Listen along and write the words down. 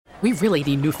We really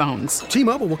need new phones.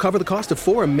 T-Mobile will cover the cost of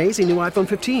 4 amazing new iPhone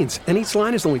 15s, and each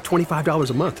line is only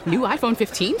 $25 a month. New iPhone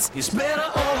 15s? It's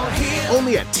better over here.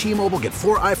 Only at T-Mobile, get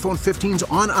 4 iPhone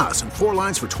 15s on us and 4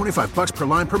 lines for $25 per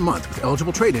line per month with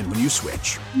eligible trade-in when you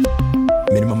switch.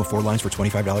 Minimum of 4 lines for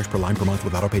 $25 per line per month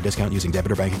with autopay discount using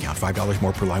debit or bank account. $5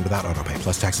 more per line without autopay,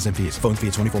 plus taxes and fees. Phone fee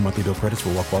at 24 monthly bill credits for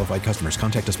well-qualified customers.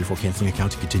 Contact us before canceling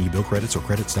account to continue bill credits or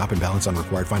credit stop and balance on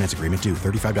required finance agreement due.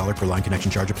 $35 per line connection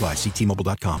charge applies. See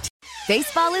T-Mobile.com.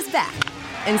 Baseball is back,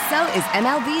 and so is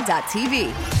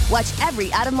MLB.tv. Watch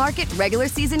every out-of-market regular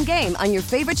season game on your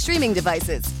favorite streaming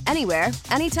devices. Anywhere,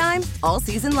 anytime, all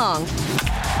season long.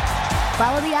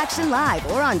 Follow the action live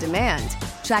or on demand.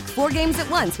 Track 4 games at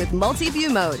once with multi-view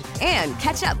mode and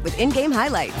catch up with in-game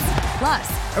highlights.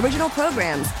 Plus, original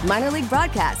programs, minor league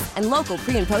broadcasts, and local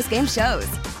pre- and post-game shows.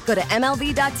 Go to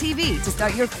MLB.tv to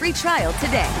start your free trial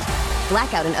today.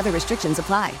 Blackout and other restrictions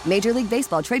apply. Major League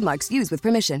Baseball trademarks used with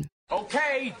permission.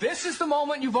 Okay, this is the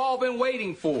moment you've all been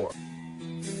waiting for.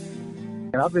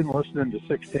 And I've been listening to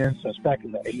 610 since back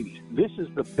in the 80s. This is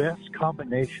the best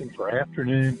combination for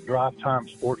afternoon drive time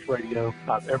sports radio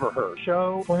I've ever heard.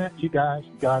 Show, Clint, you guys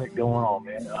got it going on,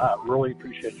 man. I really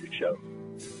appreciate your show.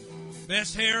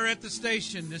 Best hair at the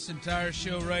station, this entire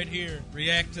show right here.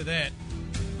 React to that.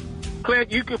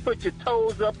 Clint, you can put your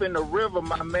toes up in the river,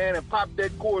 my man, and pop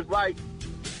that Coors Light.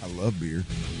 I love beer.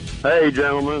 Hey,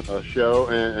 gentlemen, show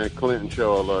and Clinton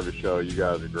show. I love your show. You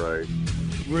guys are great.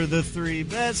 We're the 3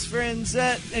 best friends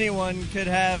that anyone could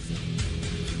have.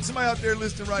 Somebody out there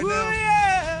listening right now?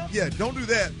 Yeah. Yeah, don't do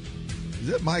that. Is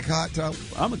that Mike Hot, Tyler?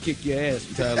 I'm going to kick your ass,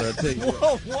 Tyler. I'll tell you.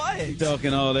 Whoa, what? You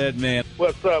talking all that, man.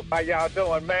 What's up? How y'all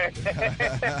doing, man?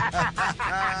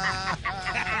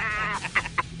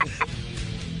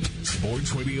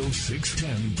 Sports Radio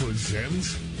 610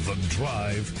 presents The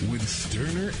Drive with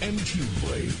Sterner and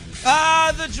Hughley.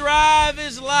 The Drive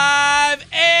is live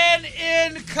and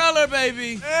in color,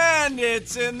 baby. And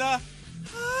it's in the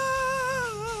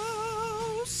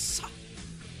house.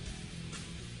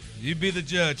 You be the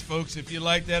judge, folks, if you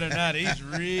like that or not. He's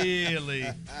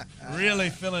really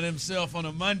feeling himself on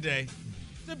a Monday.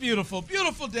 It's a beautiful,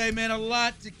 beautiful day, man. A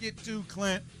lot to get to,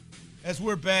 Clint. As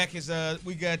we're back, as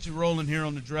we got you rolling here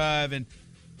on The Drive. And,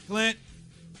 Clint,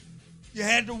 you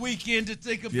had the weekend to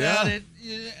think about it.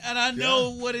 And I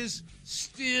know what is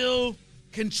still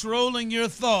controlling your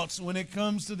thoughts when it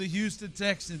comes to the Houston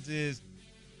Texans is,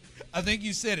 I think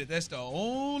you said it, that's the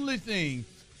only thing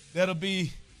that'll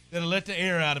let the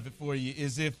air out of it for you,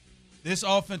 is if this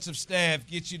offensive staff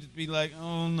gets you to be like,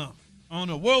 oh, no.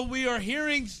 Well, we are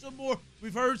hearing some more.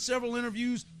 We've heard several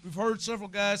interviews. We've heard several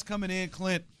guys coming in,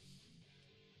 Clint.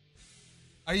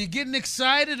 Are you getting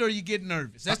excited or are you getting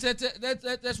nervous? That's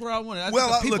where I want it.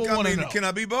 Look, I mean, can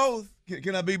I be both?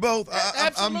 Can I be both?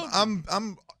 Absolutely.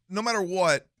 I'm no matter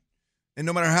what, and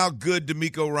no matter how good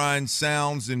DeMeco Ryans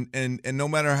sounds, and no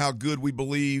matter how good we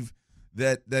believe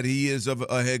that he is of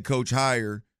a head coach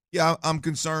hire, I'm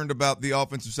concerned about the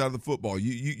offensive side of the football.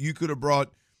 You could have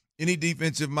brought any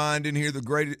defensive mind in here, the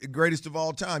greatest of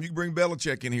all time. You can bring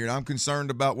Belichick in here, and I'm concerned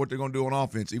about what they're going to do on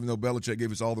offense, even though Belichick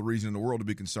gave us all the reason in the world to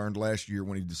be concerned last year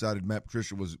when he decided Matt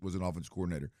Patricia was an offense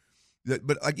coordinator.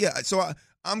 So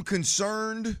I'm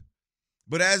concerned,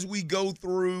 but as we go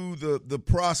through the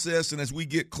process and as we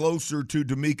get closer to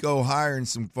DeMeco hiring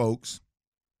some folks,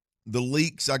 the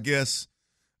leaks, I guess,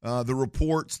 the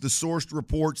reports, the sourced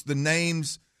reports, the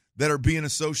names that are being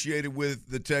associated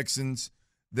with the Texans,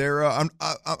 they're I'm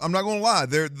not going to lie,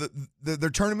 they're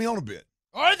turning me on a bit.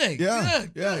 Are they?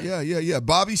 Yeah.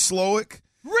 Bobby Slowick.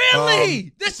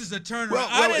 Really? This is a turnaround.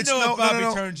 I didn't know if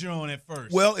Bobby turned you on at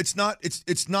first. Well, it's not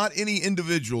any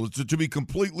individual. To be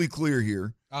completely clear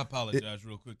here. I apologize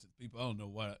real quick to the people. I don't know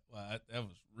why that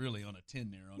was really on a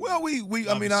 10 there. Well,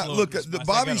 look at the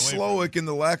Bobby Slowick and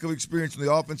the lack of experience on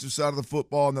the offensive side of the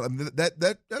football, and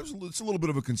it's a little bit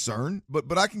of a concern,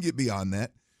 but I can get beyond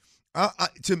that.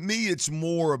 To me, it's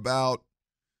more about,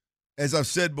 as I've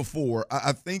said before,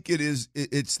 I think it's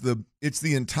the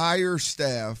entire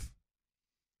staff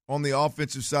on the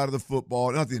offensive side of the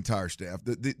football, not the entire staff,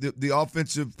 the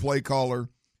offensive play caller,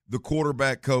 the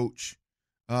quarterback coach,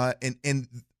 and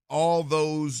all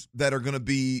those that are going to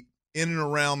be in and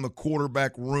around the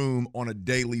quarterback room on a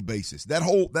daily basis. That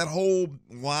whole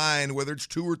line, whether it's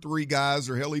 2 or 3 guys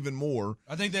or hell even more.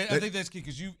 I think that's key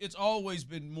because it's always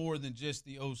been more than just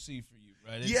the OC for you,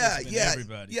 right?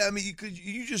 Everybody. Yeah. I mean,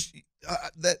 you just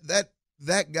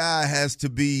that guy has to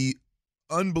be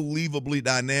unbelievably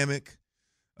dynamic.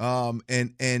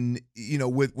 And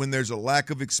when there's a lack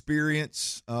of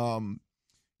experience,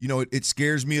 it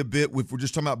scares me a bit if we're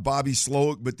just talking about Bobby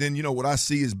Slowick. But then, what I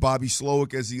see is Bobby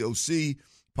Slowick as the OC,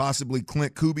 possibly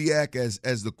Clint Kubiak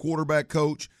as the quarterback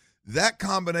coach. That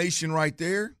combination right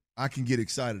there, I can get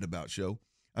excited about, Show.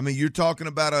 I mean, you're talking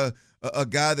about a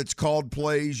guy that's called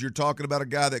plays. You're talking about a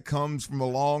guy that comes from a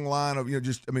long line of,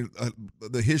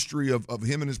 the history of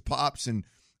him and his pops and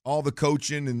all the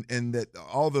coaching and that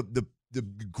all the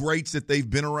greats that they've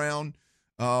been around,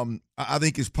 I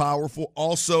think is powerful.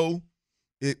 Also,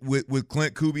 with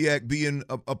Clint Kubiak being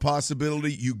a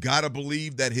possibility, you got to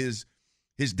believe that his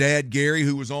dad, Gary,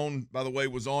 who was on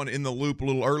In the Loop a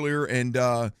little earlier,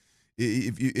 and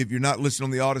if you're not listening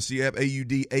on the Odyssey app,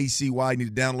 AUDACY, you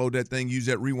need to download that thing, use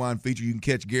that rewind feature. You can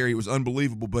catch Gary. It was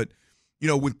unbelievable. But,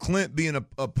 with Clint being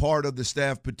a part of the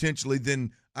staff potentially,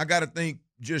 then I got to think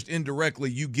just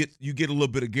indirectly you get a little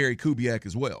bit of Gary Kubiak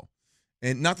as well.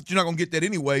 And not that you're not going to get that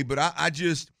anyway, but I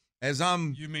just –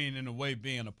 You mean in a way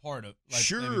being a part of, like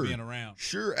maybe being around?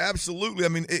 Sure, absolutely. I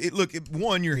mean,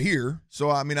 one, you're here.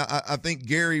 So, I mean, I think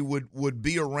Gary would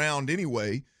be around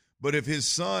anyway. But if his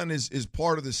son is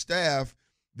part of the staff,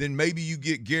 then maybe you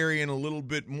get Gary in a little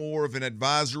bit more of an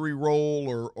advisory role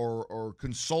or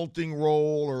consulting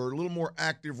role or a little more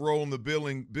active role in the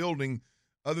building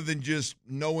other than just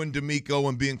knowing DeMeco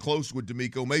and being close with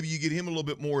DeMeco. Maybe you get him a little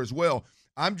bit more as well.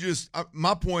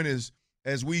 My point is,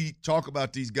 as we talk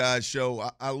about these guys, Show,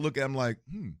 I look at them like,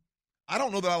 I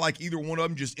don't know that I like either one of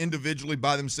them just individually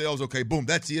by themselves. Okay, boom,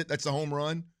 that's it. That's a home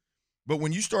run. But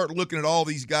when you start looking at all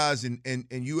these guys and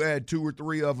you add two or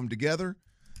three of them together,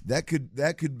 that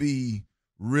could be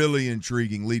really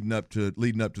intriguing leading up to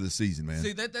the season, man.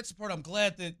 See, that's the part I'm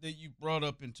glad that you brought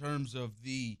up in terms of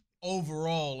the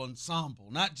overall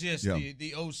ensemble, not just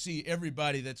the OC,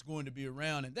 everybody that's going to be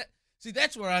around. And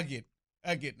that's where I get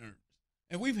nervous.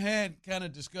 And we've had kind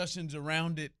of discussions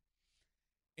around it.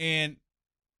 And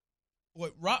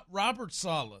Robert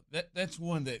Saleh, that's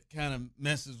one that kind of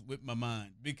messes with my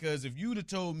mind. Because if you'd have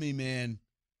told me, man,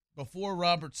 before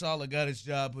Robert Saleh got his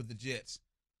job with the Jets,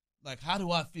 like, how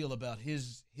do I feel about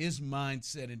his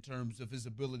mindset in terms of his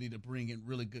ability to bring in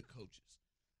really good coaches?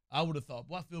 I would have thought,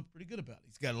 well, I feel pretty good about it.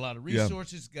 He's got a lot of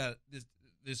resources, got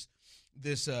this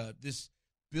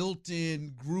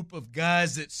built-in group of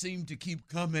guys that seem to keep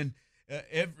coming.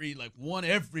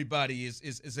 Everybody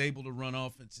is able to run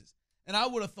offenses. And I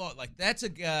would have thought, like, that's a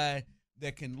guy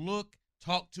that can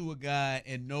talk to a guy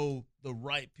and know the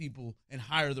right people and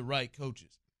hire the right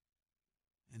coaches.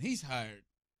 And he's hired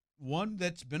one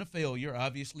that's been a failure.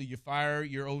 Obviously, you fire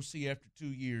your OC after 2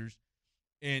 years,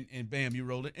 and bam, you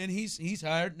roll it. And he's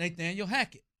hired Nathaniel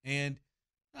Hackett. And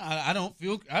I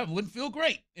wouldn't feel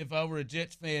great if I were a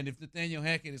Jets fan if Nathaniel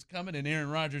Hackett is coming and Aaron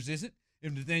Rodgers isn't.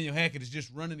 If Nathaniel Hackett is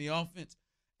just running the offense.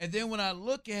 And then when I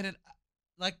look at it,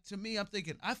 like, to me, I'm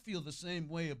thinking, I feel the same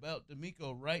way about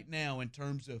DeMeco right now in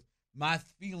terms of my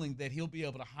feeling that he'll be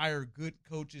able to hire good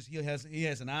coaches. He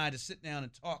has an eye to sit down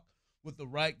and talk with the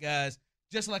right guys,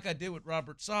 just like I did with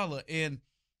Robert Saleh. And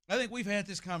I think we've had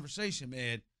this conversation,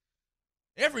 man.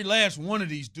 Every last one of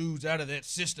these dudes out of that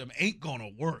system ain't going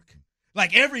to work.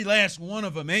 Like, every last one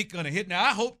of them ain't going to hit. Now, I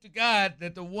hope to God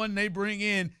that the one they bring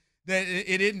in, that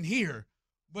it isn't here.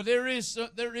 But there is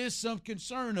some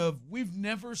concern of we've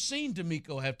never seen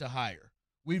DeMeco have to hire.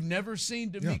 We've never seen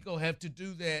DeMeco have to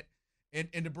do that and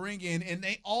to bring in, and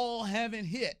they all haven't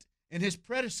hit. And his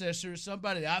predecessor is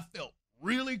somebody that I felt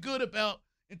really good about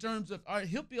in terms of, all right,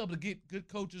 he'll be able to get good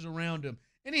coaches around him.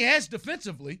 And he has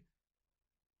defensively.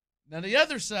 Now, the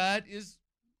other side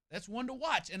that's one to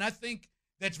watch. And I think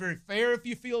that's very fair if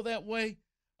you feel that way.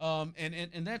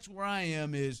 And that's where I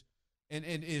am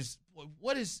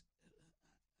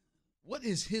what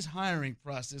is his hiring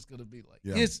process going to be like?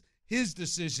 Yeah. His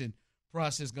decision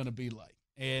process going to be like?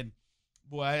 And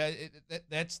boy,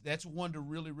 that's one to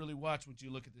really, really watch when you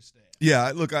look at this staff.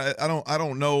 Yeah, look, I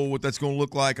don't know what that's going to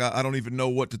look like. I don't even know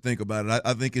what to think about it.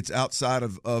 I think it's outside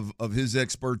of his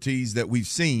expertise that we've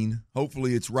seen.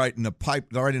 Hopefully, it's right in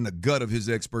the gut of his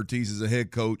expertise as a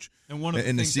head coach and one of the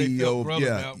and things the CEO. They felt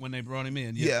about when they brought him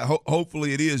in. Yeah,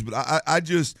 hopefully it is. But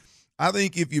I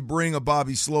think if you bring a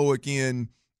Bobby Slowick in.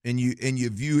 And you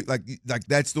view it like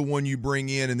that's the one you bring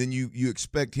in, and then you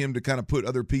expect him to kind of put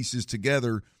other pieces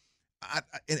together,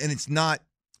 and it's not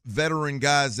veteran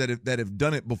guys that have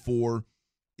done it before.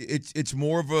 It's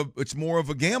more of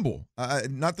a gamble.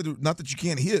 Not that you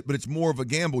can't hit, but it's more of a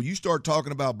gamble. You start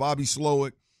talking about Bobby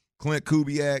Slowick, Clint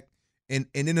Kubiak, and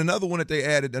then another one that they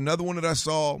added, another one that I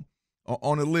saw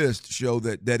on a list, Show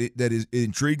that it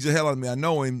intrigues the hell out of me. I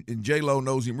know him, and J-Lo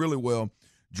knows him really well.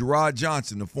 Gerard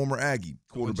Johnson, the former Aggie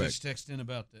quarterback. Just text in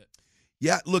about that.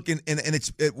 Yeah, look, and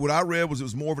it's what I read was it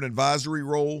was more of an advisory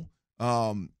role,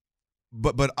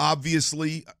 but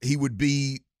obviously he would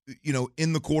be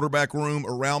in the quarterback room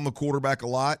around the quarterback a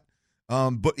lot.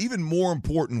 But even more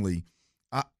importantly,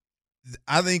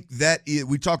 I think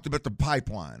we talked about the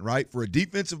pipeline, right? For a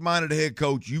defensive-minded head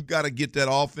coach, you've got to get that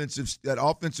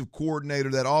offensive coordinator,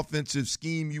 that offensive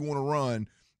scheme you want to run,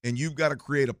 and you've got to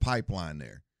create a pipeline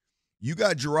there. You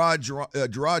got Gerard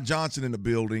Johnson in the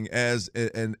building as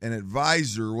an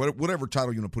advisor, whatever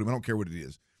title you want to put him. I don't care what it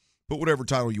is. Put whatever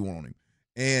title you want on him.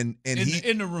 And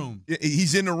in the room.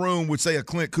 He's in the room with, say, a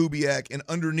Clint Kubiak, and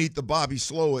underneath the Bobby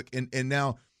Slowick. And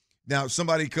now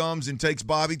somebody comes and takes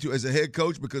Bobby as a head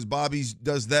coach because Bobby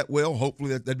does that well.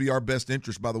 Hopefully that'd be our best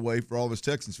interest, by the way, for all of us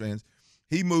Texans fans.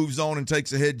 He moves on and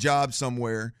takes a head job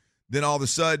somewhere. Then all of a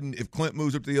sudden, if Clint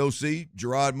moves up to the OC,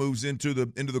 Gerard moves into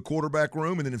the quarterback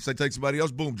room, and then if they take somebody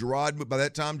else, boom, by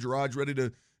that time, Gerard's ready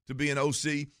to be an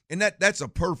OC. And that's a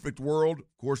perfect world.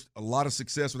 Of course, a lot of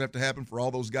success would have to happen for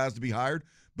all those guys to be hired.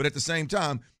 But at the same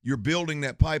time, you're building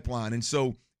that pipeline. And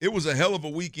so it was a hell of a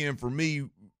weekend for me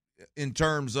in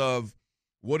terms of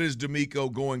what is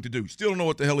DeMeco going to do. Still don't know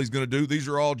what the hell he's going to do. These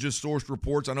are all just sourced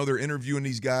reports. I know they're interviewing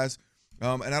these guys,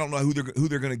 and I don't know who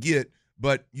they're going to get.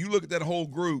 But you look at that whole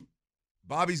group.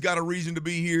 Bobby's got a reason to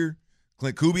be here.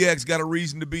 Clint Kubiak's got a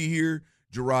reason to be here.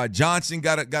 Gerard Johnson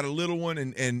got a little one,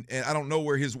 and I don't know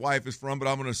where his wife is from, but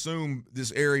I'm going to assume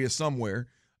this area somewhere.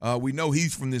 We know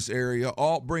he's from this area.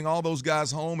 Bring all those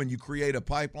guys home, and you create a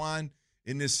pipeline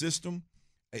in this system.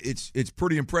 It's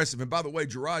pretty impressive. And by the way,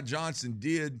 Gerard Johnson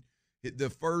did hit the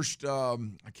first I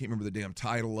can't remember the damn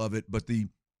title of it, but the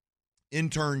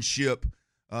internship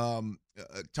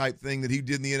type thing that he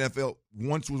did in the NFL.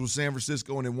 Once was with San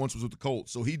Francisco and then once was with the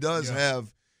Colts. So he does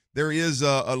have – there is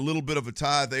a little bit of a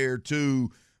tie there to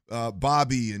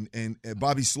Bobby and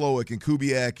Bobby Slowick and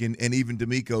Kubiak and even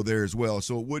DeMeco there as well.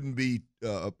 So it wouldn't be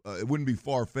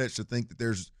far-fetched to think that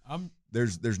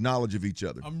there's knowledge of each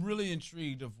other. I'm really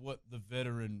intrigued of what the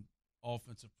veteran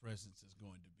offensive presence is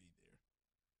going to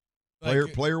be there.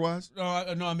 Player-wise? No,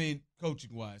 I mean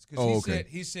coaching-wise. Because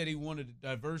he said he wanted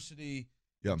diversity –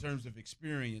 in terms of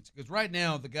experience. Because right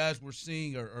now, the guys we're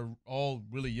seeing are all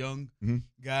really young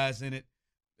guys in it.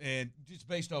 And just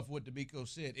based off what DeMeco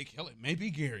said, it may be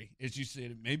Gary, as you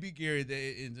said. It may be Gary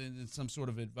in some sort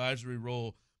of advisory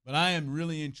role. But I am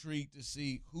really intrigued to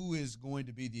see who is going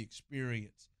to be the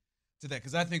experience to that.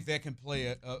 Because I think that can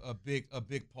play a big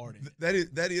part in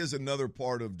it. That is another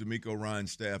part of DeMeco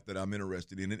Ryans' staff that I'm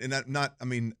interested in.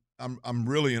 And I'm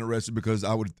really interested because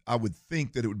I would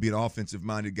think that it would be an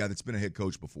offensive-minded guy that's been a head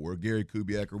coach before, Gary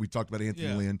Kubiak, or we talked about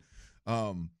Anthony Lynn.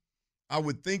 I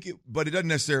would think it, but it doesn't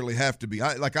necessarily have to be.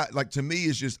 To me,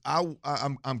 it's just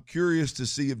I'm curious to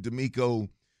see if DeMeco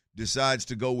decides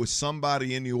to go with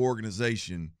somebody in the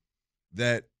organization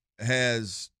that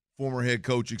has former head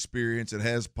coach experience, that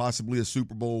has possibly a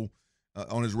Super Bowl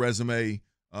on his resume,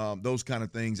 those kind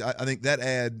of things. I think that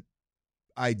ad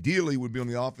ideally would be on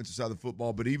the offensive side of the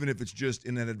football, but even if it's just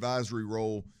in that advisory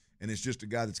role and it's just a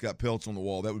guy that's got pelts on the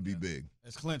wall, that would be big.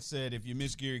 As Clint said, if you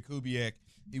miss Gary Kubiak,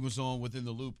 he was on Within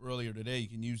the Loop earlier today. You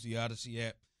can use the Odyssey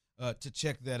app to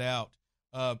check that out.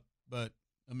 But,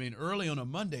 I mean, early on a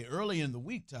Monday, early in the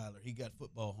week, Tyler, he got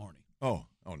football horny. Oh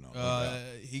no.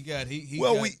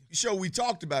 We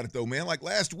talked about it, though, man. Like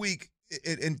last week,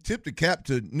 and tipped a cap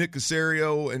to Nick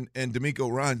Caserio and DeMeco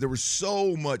Ryans, there was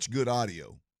so much good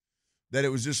audio that it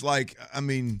was just like, I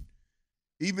mean,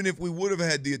 even if we would have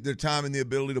had the time and the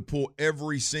ability to pull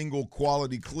every single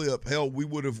quality clip, hell,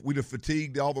 we'd have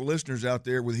fatigued all the listeners out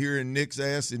there with hearing Nick's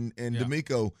ass and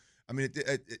DeMeco. I mean,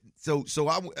 so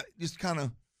I just kind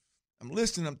of, I'm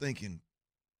listening, I'm thinking,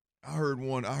 I heard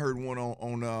one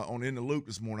on In the Loop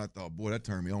this morning. I thought, boy, that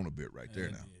turned me on a bit right there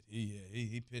now.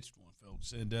 He pitched one,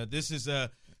 folks, and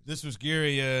this was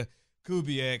Gary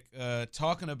Kubiak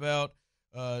talking about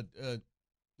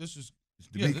this was. It's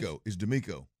DeMeco. It's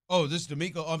DeMeco. Oh, this is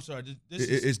DeMeco. I'm sorry.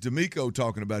 It's DeMeco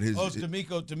talking about his. Oh, it's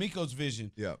DeMeco's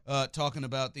vision. Yeah. Talking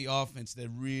about the offense that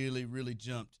really, really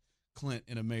jumped Clint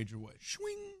in a major way.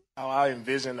 Swing. How I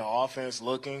envision the offense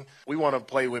looking. We want to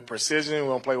play with precision. We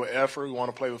want to play with effort. We want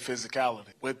to play with physicality.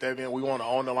 With that being, we want to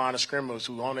own the line of scrimmage.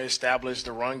 We want to establish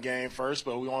the run game first,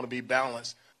 but we want to be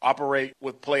balanced. Operate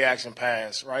with play action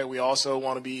pass, right? We also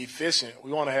want to be efficient. We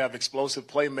want to have explosive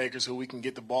playmakers who we can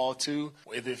get the ball to.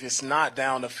 If it's not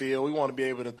down the field, we want to be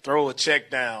able to throw a check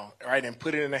down, right, and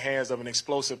put it in the hands of an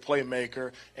explosive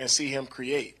playmaker and see him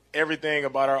create. Everything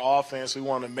about our offense, we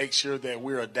want to make sure that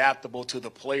we're adaptable to the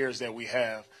players that we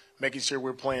have, making sure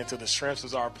we're playing to the strengths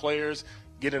of our players,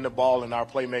 getting the ball in our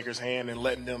playmakers' hand and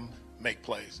letting them make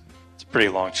plays. It's a pretty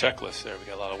long checklist there. We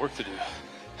got a lot of work to do.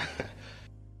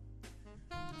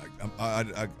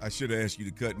 I should have asked you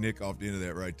to cut Nick off the end of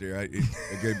that right there.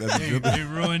 He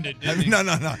ruined it, didn't he? No.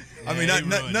 Yeah, I mean,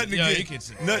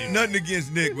 nothing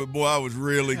against Nick, but boy, I was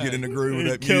really getting in the groove with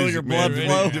that kill music. Your blood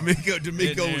flow.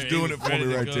 D'Amico was doing it for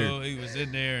me right there. He was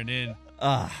in there, and then.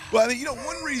 Well, I mean,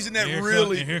 one reason that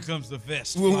here comes the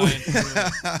vest flying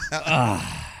through.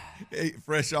 Hey,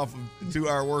 fresh off of a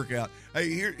 2-hour workout. Hey,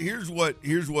 here's what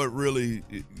really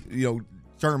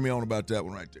turned me on about that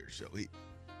one right there. So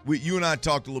you and I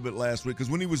talked a little bit last week because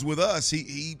when he was with us,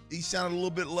 he sounded a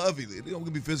little bit lovey. We're going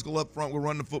to be physical up front. We're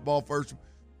running the football first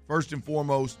and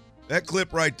foremost. That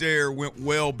clip right there went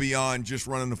well beyond just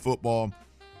running the football,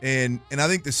 and I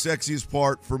think the sexiest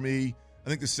part for me, I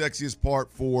think the sexiest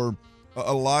part for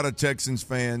a lot of Texans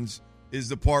fans is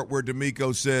the part where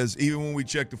D'Amico says, even when we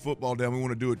check the football down, we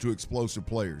want to do it to explosive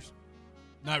players.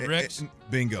 Not Rex?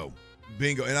 Bingo.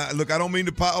 And I don't mean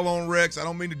to pile on Rex. I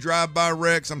don't mean to drive by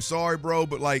Rex. I'm sorry, bro.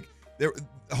 But,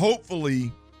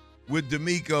 hopefully with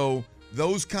D'Amico,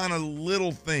 those kind of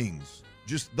little things,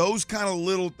 just those kind of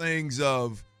little things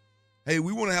of, hey,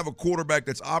 we want to have a quarterback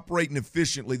that's operating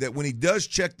efficiently, that when he does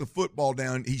check the football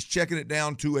down, he's checking it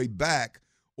down to a back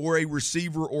or a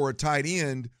receiver or a tight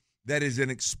end that is an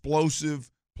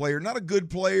explosive player, not a good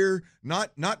player,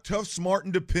 not tough, smart,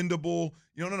 and dependable.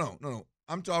 No.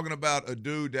 I'm talking about a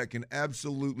dude that can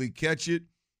absolutely catch it,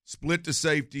 split the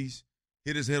safeties,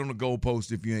 hit his head on the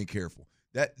goalpost if you ain't careful.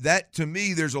 That to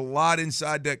me, there's a lot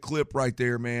inside that clip right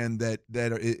there, man. That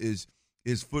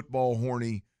is football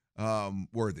horny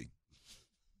worthy.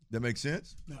 That makes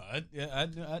sense? No,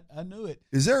 I knew it.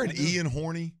 Is there an E in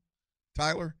horny,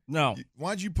 Tyler? No.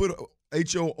 Why'd you put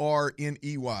HORNEY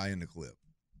in the clip?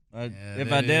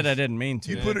 If I did, I didn't mean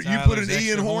to. You put an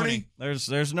E in horny?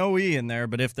 There's no E in there,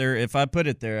 but if I put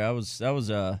it there, that was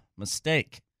a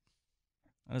mistake.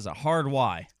 That is a hard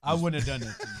Y. I wouldn't have done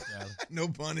that to you, Tyler. No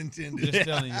pun intended. Just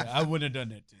telling you, I wouldn't have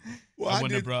done that to you. Well, I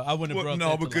wouldn't have brought no,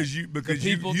 that to because life.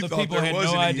 you thought there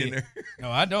was an E in there. No,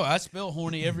 I know. I spell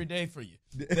horny every day for you.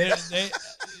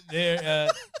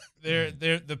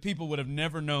 The people would have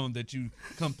never known that you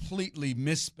completely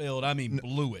misspelled. I mean,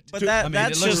 blew it. But that's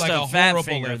it looks just like a fat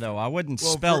finger, though. I wouldn't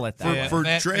spell it that way. For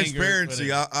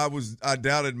transparency, I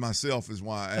doubted myself is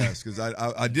why I asked, because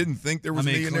I didn't think there was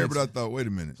an E in there, but I thought, wait a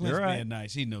minute. Clint's being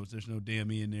nice. He knows there's no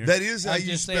damn E in there. That is how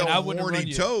you spell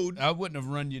horny toad. I wouldn't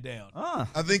have run you down.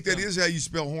 I think that is how you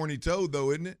spell horny toad,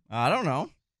 though, isn't it? I don't know.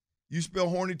 You spell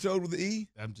horny toad with the E?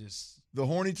 The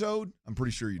horny toad? I'm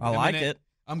pretty sure you do. I like it.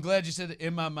 I'm glad you said it.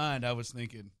 In my mind, I was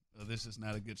thinking, this is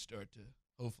not a good start to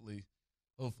hopefully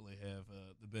have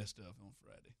the best of on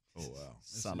Friday. Oh, wow.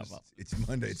 Son of a. It's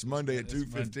Monday. It's Monday at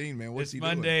 2:15, man. What's he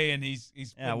doing? It's Monday, and he's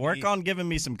work on giving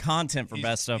me some content for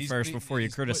best of first before you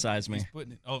criticize me.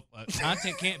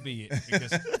 Content can't be it,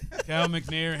 because Cal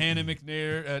McNair, Hannah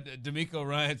McNair, D'Amico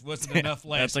Ryans wasn't enough last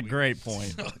week. That's a great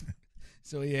point.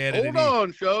 So he added Hold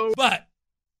on, show. But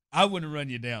I wouldn't run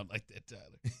you down like that,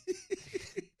 Tyler.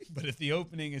 But if the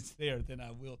opening is there, then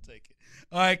I will take it.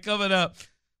 All right, coming up.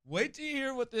 Wait till you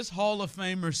hear what this Hall of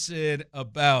Famer said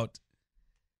about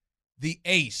the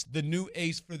ace, the new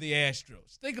ace for the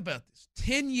Astros. Think about this.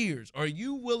 10 years. Are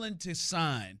you willing to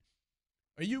sign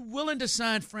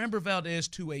Framber Valdez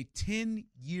to a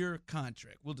 10-year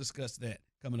contract? We'll discuss that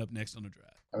coming up next on The Drive.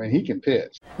 I mean, he can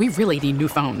pitch. We really need new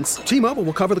phones. T-Mobile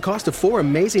will cover the cost of 4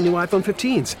 amazing new iPhone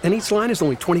 15s, and each line is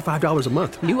only $25 a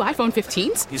month. New iPhone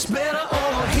 15s? It's better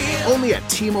over here. Only at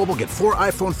T-Mobile, get 4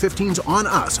 iPhone 15s on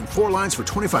us and 4 lines for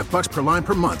 $25 per line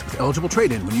per month with eligible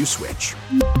trade-in when you switch.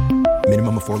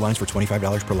 Minimum of 4 lines for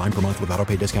 $25 per line per month with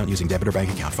autopay discount using debit or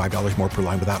bank account. $5 more per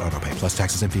line without autopay, plus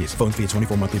taxes and fees. Phone fee at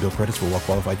 24 monthly bill credits for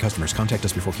well-qualified customers. Contact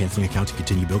us before canceling account to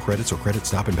continue bill credits or credit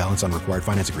stop and balance on required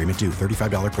finance agreement due.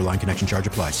 $35 per line connection charge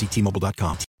applies. See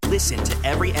T-Mobile.com. Listen to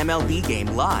every MLB game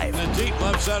live. In the deep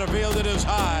left center field, it is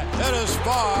high, it is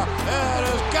far, it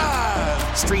is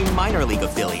gone. Stream minor league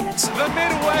affiliates. The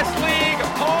Midwest League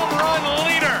home run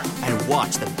leader. And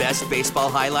watch the best baseball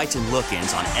highlights and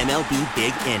look-ins on MLB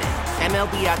Big Inning.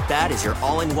 MLB At Bat is your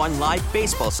all-in-one live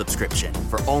baseball subscription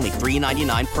for only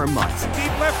 $3.99 per month.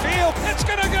 Deep left field, it's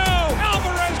gonna go.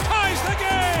 Alvarez ties the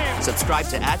game. Subscribe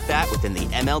to At Bat within the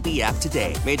MLB app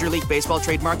today. Major League Baseball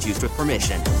trademarks used with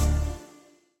permission.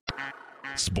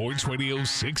 Sports Radio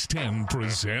 610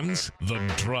 presents The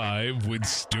Drive with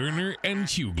Sterner and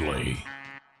Hughley.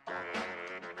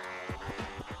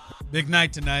 Big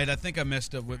night tonight. I think I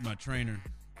messed up with my trainer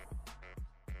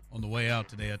on the way out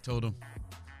today. I told him,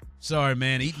 sorry,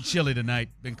 man, eating chili tonight.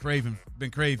 Been craving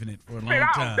it for a long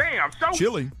time. Damn, so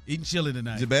Chili? Eating chili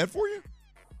tonight. Is it bad for you?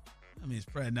 I mean, it's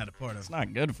probably not a part of It's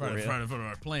not good for you. Part of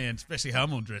our plan, especially how I'm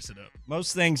going to dress it up.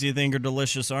 Most things you think are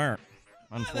delicious aren't.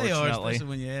 unfortunately. They are, especially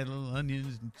when you add little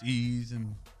onions and cheese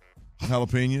and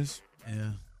jalapenos.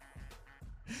 Yeah.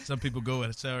 Some people go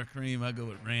with sour cream. I go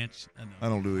with ranch. I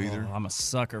don't do either. I'm a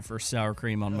sucker for sour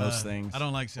cream on most things. I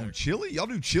don't like sour cream. Chili? Y'all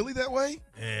do chili that way?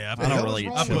 Yeah, I don't really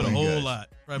eat I chili. put a whole lot.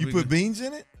 You put beans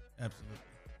in it? Absolutely.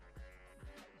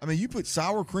 I mean, you put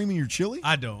sour cream in your chili?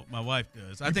 I don't. My wife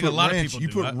does. I You think a put lot ranch- of people you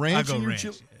do. put ranch I go in your ranch.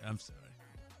 chili? Yeah, I'm sorry.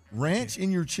 Ranch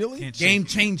in your chili? Can't Game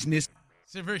change. changeness.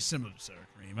 It's very similar to sour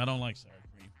cream. I don't like sour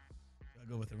cream. I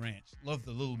go with the ranch. Love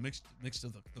the little mix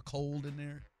of the cold in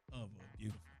there. Oh, boy,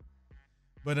 beautiful.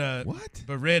 But what?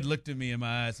 But Red looked at me in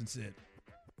my eyes and said,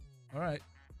 "All right,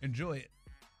 enjoy it."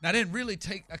 Now, I didn't really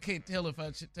take. I can't tell if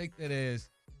I should take that as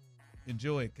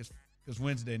enjoy it because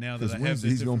Wednesday. Now that I have Wednesday,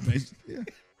 this he's gonna be, information, yeah,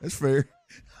 that's fair.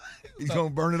 He's going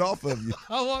to burn it off of you.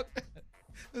 I walked.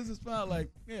 This is smile like,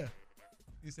 yeah.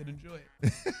 He said, "Enjoy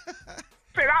it."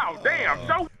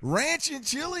 Ranch and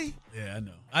chili? Yeah, I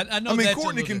know. I know. I mean, that's a Courtney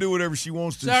little can different. do whatever she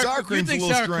wants to. Sour Sour cream. cream's a You think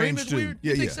little sour cream strange is too. weird?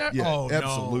 Yeah, You think yeah, oh, no.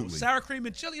 absolutely. Sour cream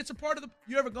and chili, it's a part of the.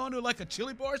 You ever gone to like a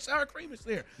chili bar? Sour cream is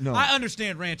there. No. I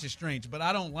understand ranch is strange, but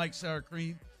I don't like sour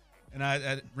cream.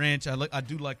 And ranch, I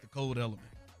do like the cold element.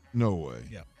 No way.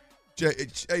 Yeah.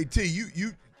 Hey, T,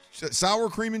 you sour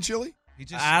cream and chili?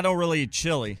 I don't really eat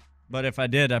chili, but if I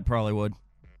did, I probably would.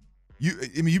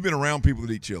 I mean, you've been around people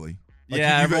that eat chili. Like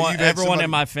Yeah, you've had everyone somebody- in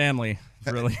my family,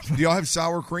 really. Do y'all have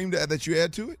sour cream that you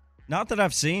add to it? Not that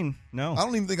I've seen, no. I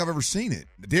don't even think I've ever seen it.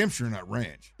 Damn sure not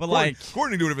ranch. But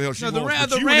Courtney do whatever the hell she No, the, wants. ra- but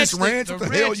the you ranch, and this ranch, the what the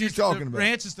hell are ranch you is- talking the about?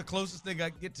 Ranch is the closest thing I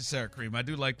can get to sour cream. I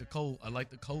do like the cold. I like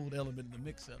the cold element in the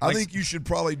mix-up. I think you should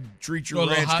probably treat Throw your a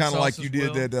little ranch hot kind of like sauce you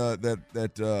as did well.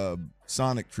 that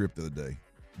Sonic trip the other day.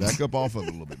 Back up off of it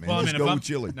a little bit, man. Well, Let's if go I'm, with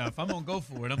chili. No, if I'm gonna go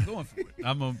for it, I'm going for it.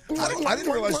 I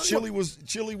didn't realize chili was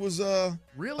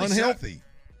Really unhealthy.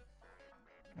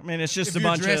 I mean, it's just If a you're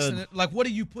bunch dressing of. it, like, what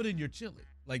do you put in your chili?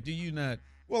 Like, do you not?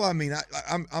 Well, I mean,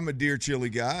 I'm a deer chili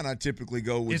guy, and I typically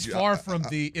go with. It's far from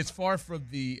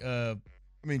the.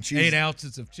 I mean, cheese, 8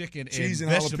 ounces of chicken cheese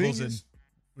and and vegetables jalapenos.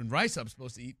 and rice. I'm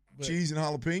supposed to eat but cheese and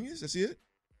jalapenos. That's it.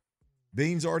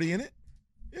 Beans already in it.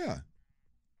 Yeah.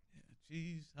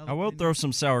 cheese. I will throw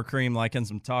some sour cream like in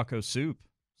some taco soup.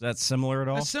 Is that similar at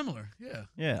all? That's similar. Yeah.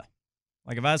 Yeah.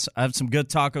 Like if I have some good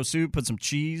taco soup, put some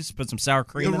cheese, put some sour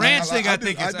cream. The in ranch there. thing, I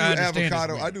think I is do I understand is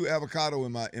avocado. weird. I do avocado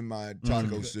in my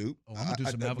taco soup. Oh, I'm gonna do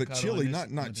some avocado. but chili, in this.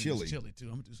 I'm not gonna do chili. this chili too.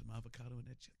 I'm gonna do some avocado in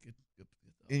that chili.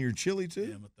 In your chili too? Yeah,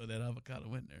 I'm gonna throw that avocado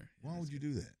in there. Why would you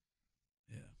do that?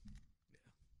 Yeah.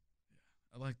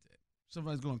 I like that.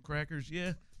 Somebody's going crackers.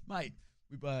 Yeah, might.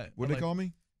 We buy. What do they call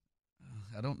me?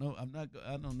 I don't know. I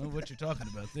don't know what you're talking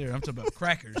about there. I'm talking about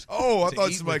crackers. Oh, I to thought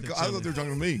eat somebody. with the I thought chili. they were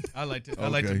talking to me. I like to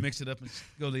Okay. mix it up and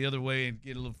go the other way and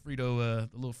get a little Frito,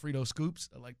 the little Frito scoops.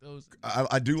 I like those.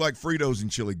 I do like Fritos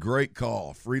and chili. Great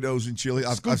call, Fritos and chili.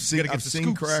 I've Scoops, seen gotta get the seen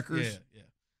scoops. crackers. Yeah.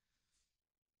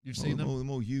 You've seen them? Them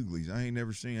old Hughleys. I ain't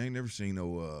never seen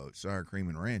no sour cream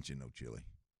and ranch in no chili.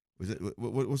 Was it?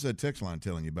 What's that text line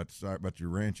telling you about your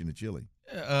ranch and the chili?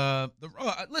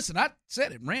 Listen, I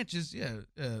said it. Ranch is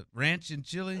ranch and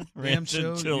chili. Ranch Damn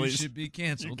and show, chilies. you should be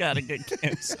canceled. You gotta get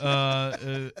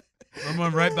canceled.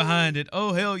 Someone right behind it.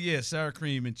 Oh hell yeah, sour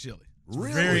cream and chili. It's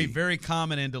Really? Very very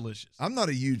common and delicious. I'm not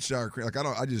a huge sour cream. Like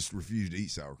I just refuse to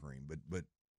eat sour cream. But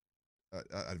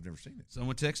I've never seen it.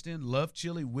 Someone text in, love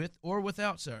chili with or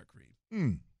without sour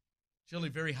cream. Chili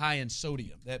very high in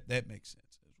sodium. That makes sense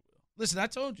as well. Listen, I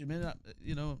told you, man.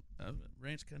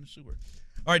 Ranch connoisseur.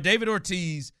 All right, David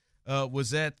Ortiz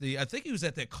was at I think he was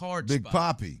at that card Big spot.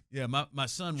 Poppy. Yeah, my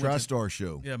son went TriStar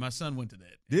show. Yeah, my son went to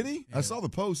that. Did he? Yeah. I saw the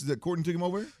post. Is that Courtney took him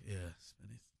over? Yeah,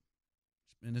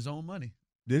 spent his own money.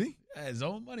 Did he? Yeah, his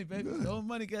own money, baby. Good. His own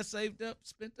money got saved up,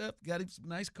 spent up, got him some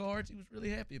nice cards. He was really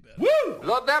happy about it. Woo!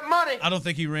 Love that money. I don't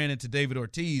think he ran into David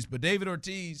Ortiz, but David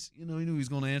Ortiz, he knew he was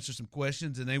going to answer some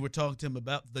questions, and they were talking to him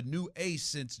about the new ace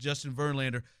since Justin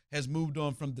Verlander has moved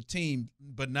on from the team,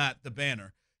 but not the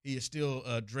banner. He is still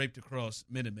draped across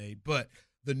Minute Maid. But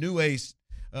the new ace,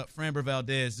 Framber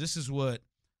Valdez, this is what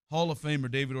Hall of Famer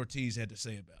David Ortiz had to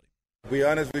say about it. To be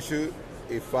honest with you,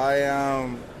 if I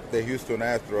am the Houston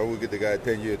Astro, I will get the guy a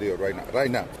 10-year deal right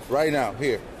now,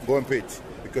 here, go and pitch.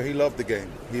 Because he loved the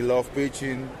game. He loved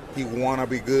pitching. He want to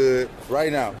be good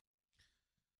right now.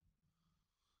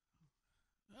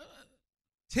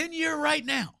 10-year right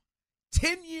now.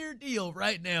 10-year deal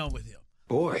right now with him.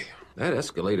 Boy, that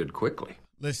escalated quickly.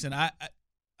 Listen, I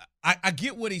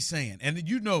get what he's saying, and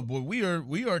boy, we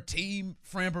are team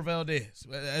Framber Valdez.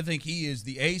 I think he is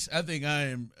the ace. I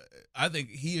think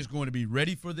he is going to be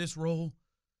ready for this role.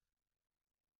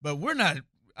 But we're not.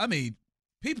 I mean,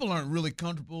 people aren't really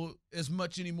comfortable as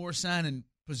much anymore signing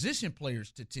position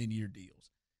players to 10-year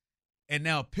deals. And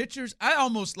now pitchers, I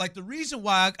almost like the reason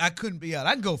why I couldn't be out.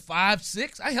 I can go 5,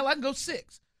 6. I can go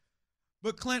 6.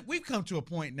 But Clint, we've come to a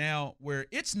point now where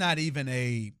it's not even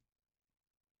a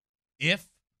if.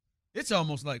 It's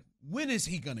almost like, when is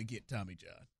he going to get Tommy John?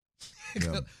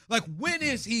 Yeah. Like, when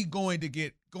is he going to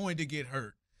get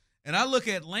hurt? And I look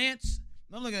at Lance.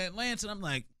 I'm looking at Lance, and I'm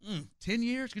like, 10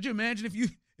 years? Could you imagine if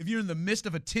you're in the midst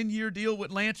of a 10-year deal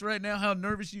with Lance right now, how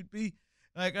nervous you'd be?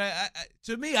 Like,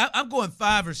 to me, I'm going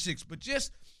 5 or 6, but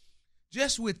just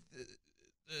with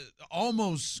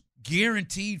almost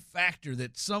guaranteed factor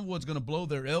that someone's going to blow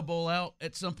their elbow out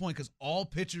at some point because all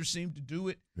pitchers seem to do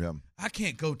it. Yeah, I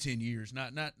can't go 10 years.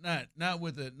 Not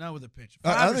with a pitcher.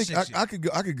 I think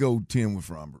I could go 10 with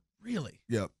Framber. Really?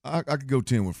 Yeah, I could go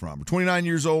 10 with Framber. 29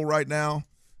 years old right now.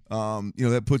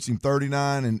 That puts him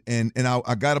 39, and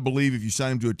I got to believe if you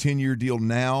sign him to a 10-year deal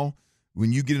now,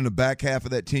 when you get in the back half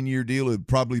of that 10-year deal, it'd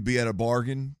probably be at a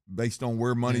bargain based on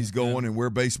where money's going and where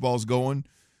baseball's going.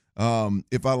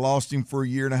 If I lost him for a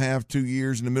year and a half, 2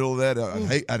 years in the middle of that,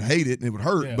 I'd hate it and it would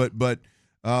hurt. Yeah. But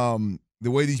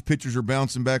the way these pitchers are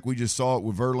bouncing back, we just saw it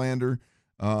with Verlander.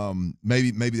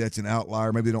 Maybe that's an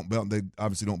outlier. Maybe they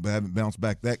obviously haven't bounced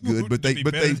back that good. But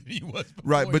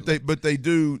they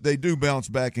do bounce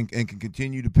back and can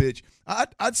continue to pitch.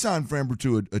 I'd sign Framber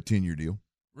to a 10-year deal.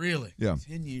 Really? Yeah.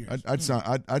 10 years. I'd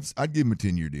give him a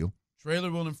 10-year deal. Trailer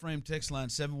Will and Frame text line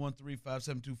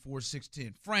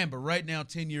 713-572-4610. Framber right now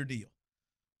 10-year deal.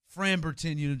 Framber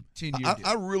 10-year deal.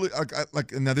 I really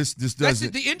like now this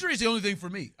doesn't. The injury is the only thing for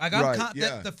me.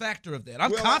 The factor of that.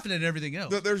 I'm confident in everything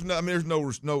else. There's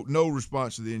no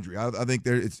response to the injury. I think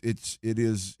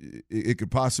it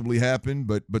could possibly happen,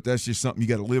 but that's just something you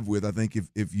got to live with. I think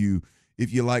if you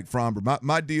like Framber,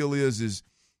 my deal is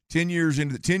 10 years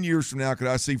from now, could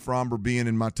I see Framber being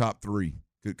in my top 3?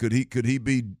 Could he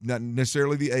be not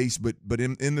necessarily the ace, but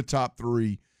in the top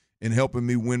 3 and helping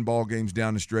me win ball games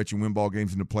down the stretch and win ball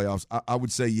games in the playoffs? I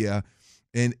would say yeah.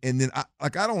 And then I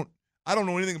don't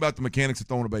know anything about the mechanics of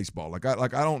throwing a baseball. Like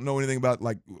I don't know anything about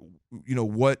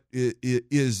what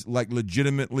is like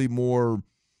legitimately more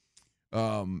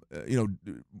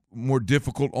more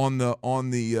difficult on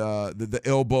the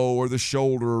elbow or the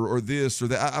shoulder or this or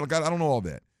that. I don't know all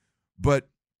that, but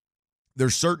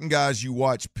there's certain guys you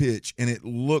watch pitch and it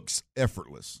looks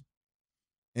effortless.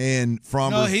 And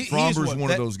Framber's one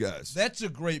of those guys. That's a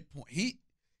great point.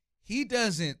 He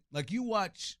doesn't, like, you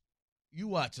watch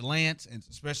Lance, and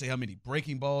especially how many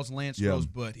breaking balls Lance throws,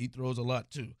 but he throws a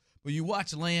lot too. But you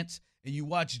watch Lance and you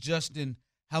watch Justin,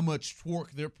 how much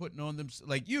torque they're putting on them.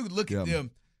 Like, you look at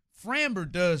them, Framber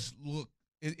does look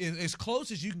as close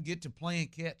as you can get to playing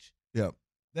catch. Yeah.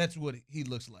 That's what he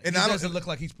looks like. And he doesn't look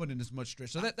like he's putting as much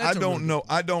stress. So that's I don't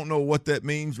know what that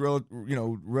means,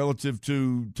 relative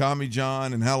to Tommy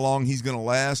John and how long he's going to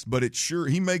last. But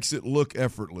he makes it look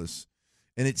effortless,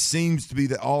 and it seems to be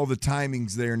that all the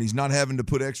timing's there, and he's not having to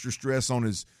put extra stress on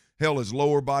his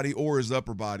lower body or his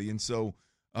upper body. And so,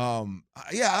 I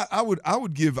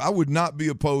would not be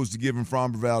opposed to giving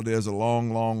Framber Valdez a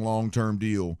long-term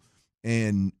deal,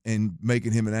 and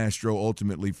making him an Astro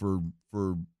ultimately for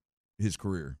his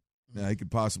career. Now, he could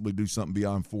possibly do something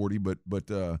beyond 40, but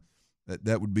that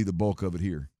would be the bulk of it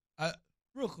here.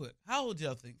 Real quick, how old do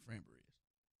y'all think Framber is?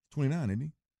 29, isn't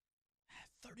he?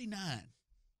 39.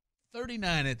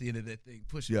 39 at the end of that thing,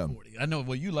 pushing 40. I know.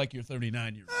 Well, you like your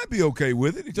 39-year-old. I'd be okay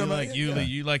with it. You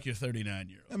like your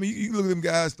 39-year-old. I mean, you look at them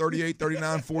guys, 38,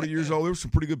 39, 40 years old. There were some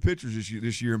pretty good pitchers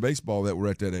this year in baseball that were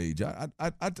at that age.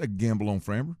 I'd take a gamble on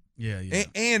Framber. Yeah.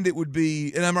 And it would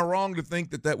be. And am I wrong to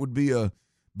think that would be at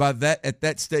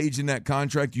that stage in that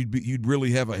contract, you'd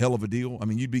really have a hell of a deal? I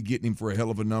mean, you'd be getting him for a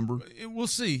hell of a number. We'll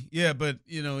see. Yeah, but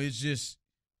it's just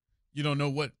you don't know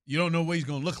what he's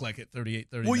going to look like at 38,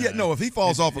 39. Well, yeah, no. If he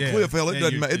falls off a cliff, hell,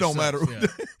 it don't matter. Yeah.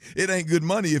 It ain't good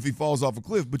money if he falls off a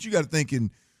cliff. But you got to think if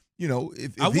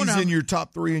he's in your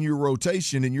top 3 in your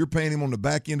rotation and you're paying him on the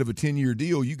back end of a 10-year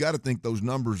deal, you got to think those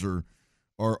numbers are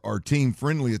team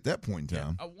friendly at that point in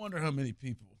time. I wonder how many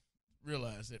people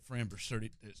realize that Framber's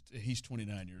 30. He's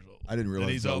 29 years old. I didn't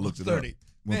realize he's almost 30. It up.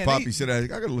 When Poppy said, I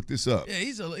got to look this up. Yeah,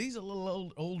 he's a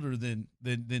little older than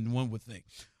one would think.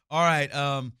 All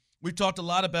right, we've talked a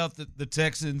lot about the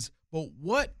Texans, but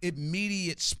what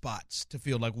immediate spots to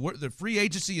feel like the free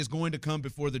agency is going to come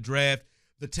before the draft?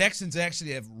 The Texans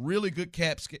actually have really good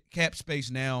cap space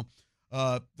now.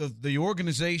 The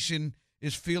organization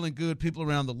is feeling good. People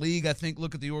around the league, I think,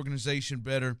 look at the organization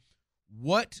better.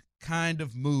 What kind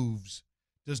of moves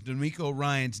does DeMeco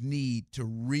Ryans need to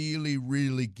really,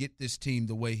 really get this team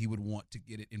the way he would want to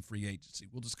get it in free agency?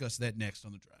 We'll discuss that next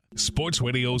on The Drive. Sports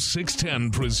Radio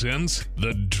 610 presents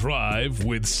The Drive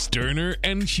with Sterner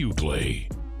and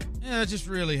Hughley. I just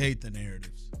really hate the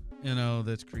narratives,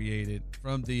 that's created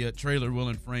from the Trailer Will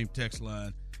and Frame text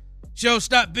line. Show,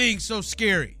 stop being so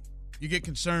scary. You get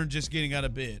concerned just getting out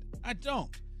of bed. I don't.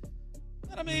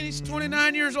 I mean, he's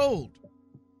 29 years old.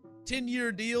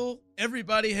 10-year deal.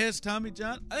 Everybody has Tommy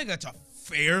John. I think that's a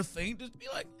fair thing to be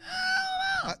like,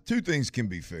 I don't know. Two things can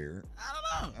be fair. I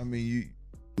don't know. I mean,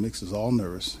 makes us all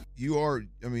nervous. You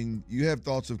have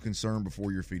thoughts of concern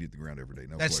before your feet hit the ground every day.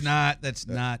 No question. That is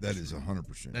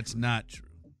 100%. That's not true.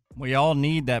 We all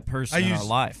need that person in our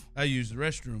life. I use the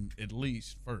restroom at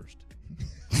least first.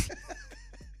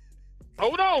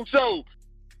 Hold on, so.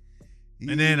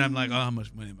 And then I'm like, how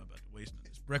much money am I about to waste on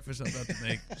this breakfast I'm about to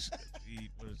make? Eat,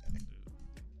 what is it going to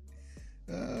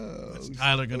do? What's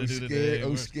Tyler going to do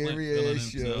today? Scary ass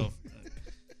show.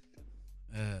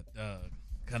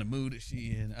 Kind of mood is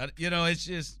she in? It's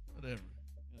just whatever.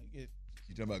 You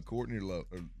talking about Courtney or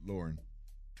Lauren?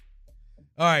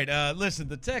 All right, listen.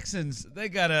 The Texans, they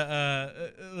got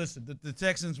to listen. The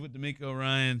Texans with DeMeco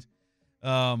Ryans,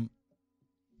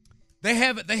 they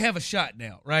have a shot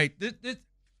now, right?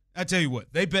 I tell you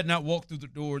what, they better not walk through the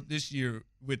door this year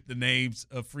with the names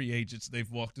of free agents they've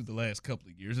walked through the last couple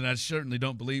of years, and I certainly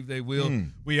don't believe they will.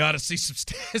 We ought to see some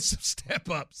step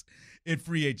ups in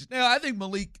free agents. Now, I think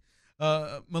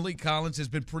Malik Collins has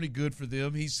been pretty good for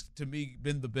them. He's, to me,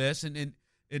 been the best, and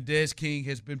Des King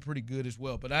has been pretty good as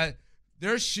well. But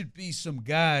there should be some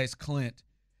guys, Clint,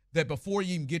 that before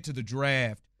you even get to the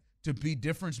draft to be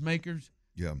difference makers.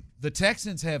 Yeah. The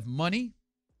Texans have money,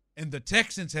 and the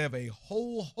Texans have a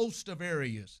whole host of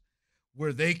areas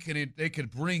where they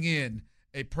could bring in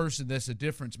a person that's a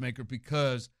difference maker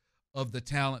because of the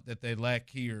talent that they lack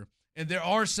here. And there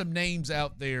are some names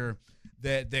out there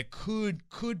that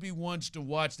could be ones to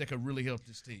watch that could really help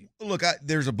this team. Look,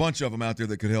 there's a bunch of them out there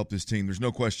that could help this team. There's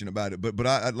no question about it. But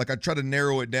I try to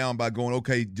narrow it down by going,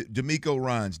 okay, DeMeco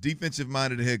Ryans,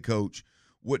 defensive-minded head coach.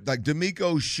 What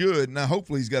DeMeco should, now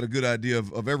hopefully he's got a good idea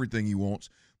of everything he wants.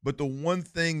 But the one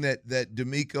thing that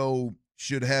DeMeco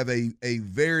should have a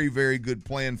very, very good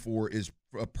plan for is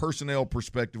a personnel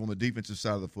perspective on the defensive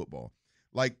side of the football.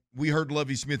 Like we heard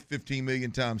Lovie Smith 15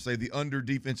 million times say the under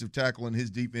defensive tackle in his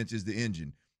defense is the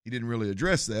engine. He didn't really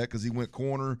address that because he went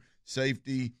corner,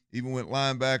 safety, even went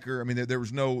linebacker. I mean, there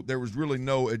was really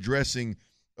no addressing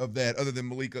of that other than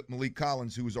Malik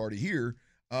Collins, who was already here.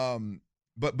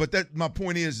 But that my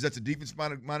point is that's a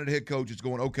defense-minded head coach. It's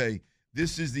going, okay,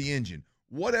 this is the engine.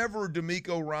 Whatever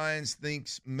DeMeco Ryans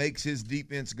thinks makes his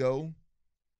defense go,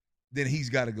 then he's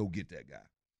got to go get that guy.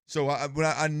 So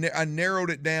I narrowed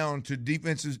it down to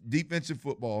defensive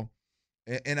football,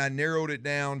 and I narrowed it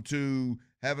down to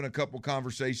having a couple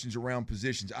conversations around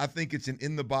positions. I think it's an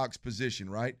in-the-box position,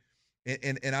 right?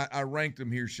 And I ranked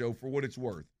them here, Show, for what it's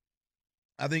worth.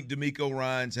 I think DeMeco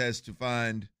Ryans has to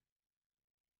find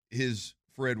his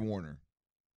Fred Warner,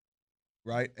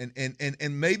 right?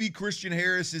 And maybe Christian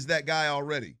Harris is that guy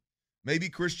already. Maybe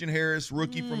Christian Harris,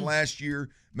 rookie from last year,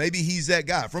 maybe he's that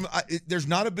guy. There's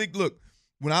not a big look.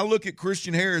 When I look at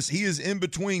Christian Harris, he is in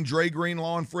between Dre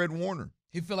Greenlaw and Fred Warner.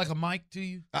 He feel like a Mike to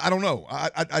you? I don't know.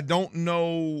 I don't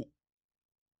know.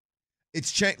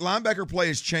 It's changed. Linebacker play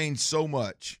has changed so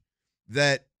much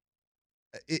that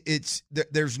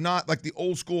there's not like the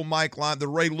old school Mike line, the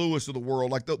Ray Lewis of the world.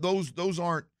 Like those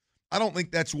aren't. I don't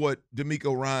think that's what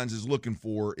DeMeco Ryans is looking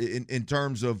for in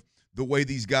terms of the way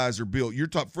these guys are built. You're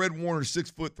talking Fred Warner,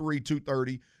 6'3",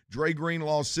 230. Dre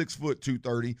Greenlaw, 6 foot,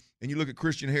 230. And you look at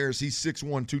Christian Harris, he's 6'1",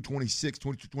 226,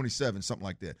 227, something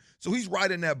like that. So he's right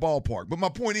in that ballpark. But my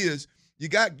point is, you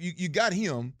got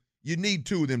him. You need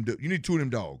two of them. You need two of them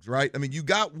dogs, right? I mean, you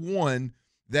got one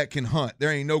that can hunt. There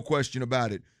ain't no question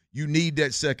about it. You need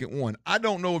that second one. I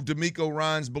don't know if DeMeco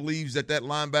Ryans believes that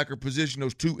linebacker position,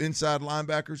 those two inside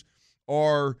linebackers,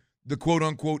 are the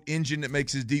quote-unquote engine that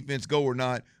makes his defense go or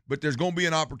not. But there's going to be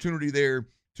an opportunity there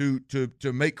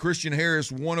to make Christian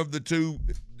Harris one of the two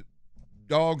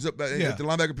dogs up at the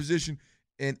linebacker position,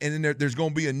 and then there's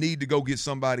going to be a need to go get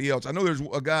somebody else. I know there's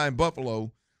a guy in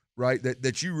Buffalo, right,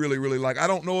 that you really, really like. I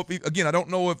don't know if I don't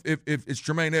know if it's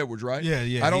Tremaine Edwards, right?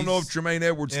 Yeah. I don't know if Tremaine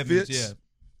Edwards fits. Yeah.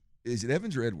 Is it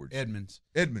Evans or Edwards? Edmonds.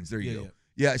 There you go.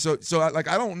 Yeah, so I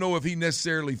don't know if he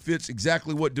necessarily fits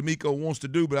exactly what DeMeco wants to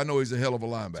do, but I know he's a hell of a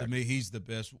linebacker. To me, he's the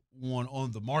best one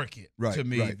on the market. Right. To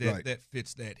me, that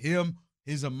fits that.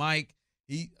 He's a Mike.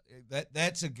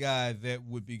 That's a guy that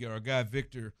would be, or a guy,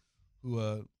 Victor,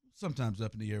 who sometimes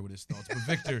up in the air with his thoughts. But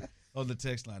Victor on the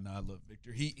text line, I love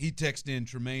Victor. He texted in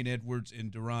Tremaine Edwards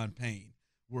and Daron Payne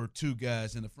were two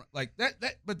guys in the front like that.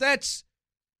 But that's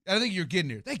I think you're getting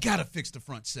there. They got to fix the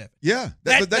front seven. Yeah,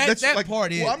 that's like,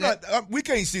 part is. Well, we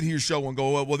can't sit here show and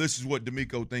go, well, this is what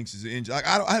DeMeco thinks is the engine.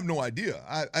 I have no idea.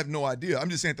 I have no idea. I'm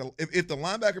just saying, if the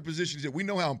linebacker position is it, we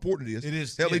know how important it is. It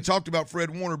is. Hell, he talked about Fred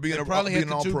Warner being they probably have an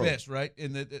the all-pro. two best, right?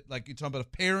 Like you're talking about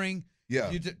a pairing. Yeah.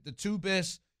 The two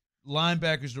best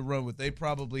linebackers to run with, they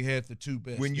probably had the two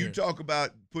best. When you talk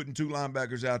about putting two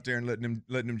linebackers out there and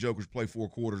letting them jokers play 4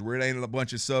 quarters, where it ain't a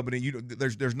bunch of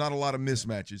subbing, there's not a lot of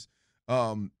mismatches.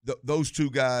 Those two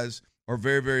guys are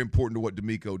very, very important to what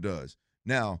DeMeco does.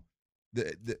 Now,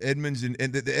 the Edmonds and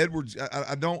the Edwards,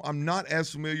 I'm not as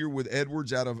familiar with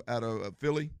Edwards out of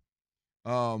Philly,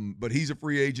 but he's a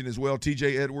free agent as well.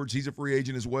 TJ Edwards, he's a free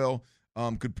agent as well.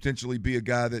 Could potentially be a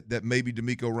guy that maybe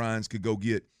DeMeco Ryans could go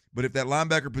get. But if that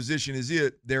linebacker position is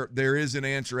it, there is an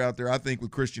answer out there, I think,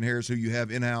 with Christian Harris, who you have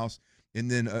in-house,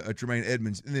 and then Tremaine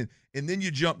Edmonds. And then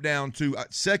you jump down to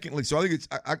secondly, so I think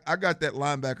I got that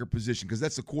linebacker position because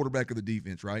that's the quarterback of the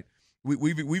defense, right?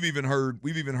 We've even heard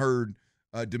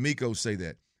DeMeco say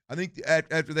that. I think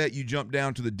after that you jump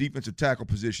down to the defensive tackle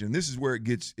position, and this is where it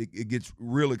gets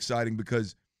real exciting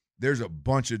because there's a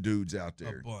bunch of dudes out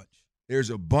there. There's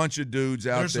a bunch of dudes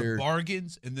out there. There's some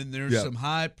bargains, and then there's some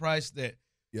high price that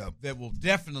will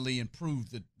definitely improve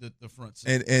the front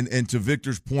seven. And to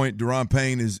Victor's point, Daron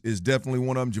Payne is definitely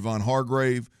one of them. Javon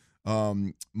Hargrave,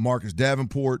 Marcus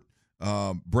Davenport,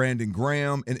 Brandon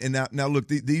Graham, and now look,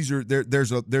 these are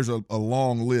there's a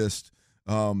long list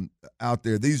out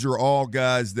there. These are all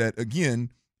guys that,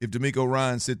 again, if DeMeco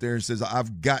Ryans sit there and says,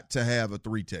 I've got to have a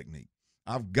 3 technique,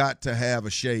 I've got to have a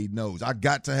shade nose, I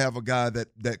got to have a guy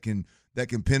that can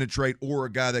penetrate, or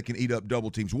a guy that can eat up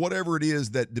double teams, whatever it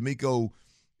is that DeMeco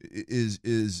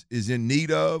is in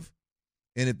need of,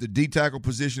 and if the D tackle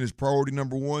position is priority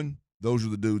number 1, those are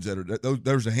the dudes that are.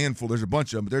 There's a handful. There's a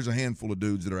bunch of them, but there's a handful of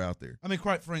dudes that are out there. I mean,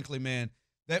 quite frankly, man,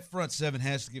 that front seven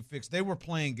has to get fixed. They were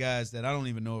playing guys that I don't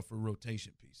even know if are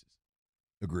rotation pieces.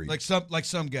 Agreed. Like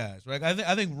some guys, right?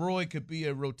 I think Roy could be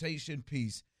a rotation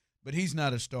piece, but he's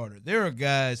not a starter. There are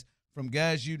guys from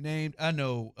guys you named. I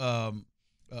know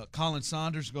Colin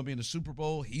Saunders is going to be in the Super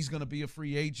Bowl. He's going to be a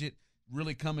free agent,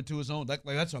 really coming to his own. Like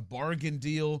that's a bargain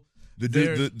deal. The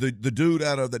dude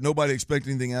out of that nobody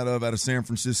expected anything out of San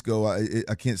Francisco.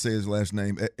 I can't say his last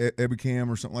name. Ebicam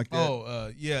or something like that.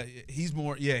 Oh, yeah, he's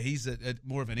more. Yeah, he's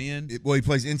more of an end. Well, he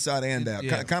plays inside and out.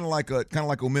 Yeah. Kind of like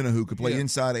Omena, who could play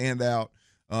inside and out.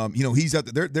 He's out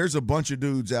there. There's a bunch of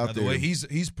dudes out there. By the way,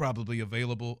 he's probably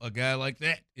available. A guy like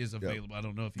that is available. Yep. I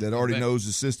don't know if that already knows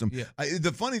the system. Yeah.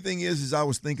 The funny thing is I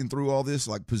was thinking through all this,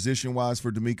 like position wise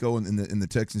for DeMeco in the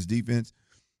Texans defense.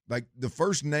 Like the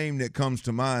first name that comes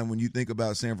to mind when you think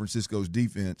about San Francisco's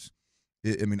defense,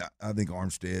 I think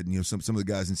Armstead and some of the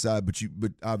guys inside,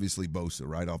 but obviously Bosa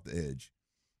right off the edge.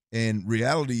 And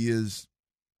reality is,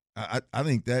 I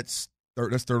think that's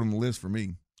third on the list for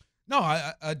me. No,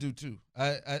 I do too.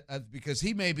 I because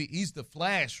he's the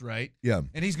flash, right? Yeah,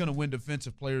 and he's going to win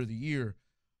Defensive Player of the Year.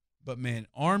 But man,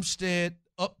 Armstead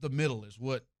up the middle is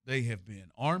what they have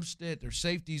been. Armstead, their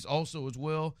safeties also as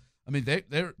well. I mean,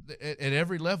 they're at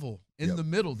every level in the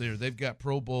middle there. They've got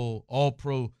Pro Bowl,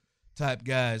 All-Pro type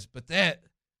guys. But that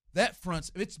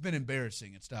front, it's been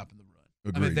embarrassing in stopping the run.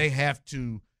 Agreed. I mean, they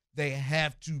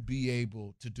have to be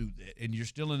able to do that. And you're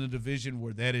still in a division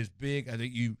where that is big. I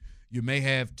think you may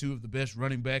have 2 of the best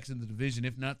running backs in the division,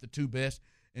 if not the 2 best,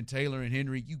 and Taylor and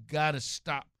Henry. You got to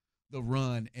stop the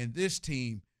run. And this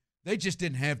team, they just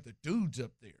didn't have the dudes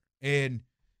up there. And,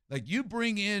 like, you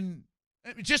bring in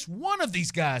just one of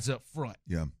these guys up front.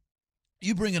 Yeah.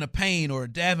 You bring in a Payne or a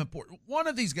Davenport, one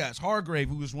of these guys, Hargrave,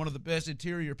 who was one of the best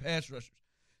interior pass rushers,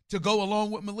 to go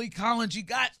along with Malik Collins. You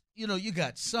got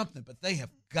something, but they have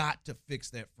got to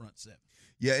fix that front seven.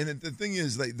 Yeah, and the thing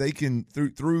is, they can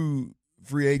through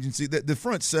free agency. The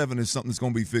front seven is something that's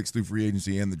going to be fixed through free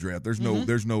agency and the draft. There's no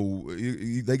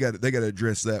they got to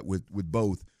address that with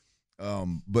both.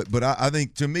 But I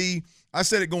think, to me, I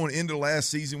said it going into last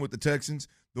season with the Texans.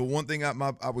 The one thing I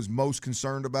was most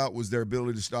concerned about was their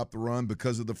ability to stop the run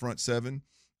because of the front seven.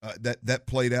 That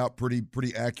played out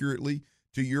pretty accurately.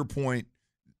 To your point,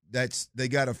 they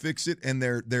got to fix it, and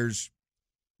there's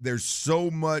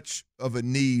so much of a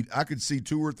need. I could see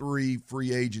 2 or 3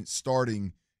 free agents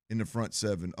starting in the front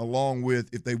seven, along with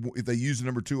if they use the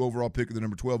number 2 overall pick or the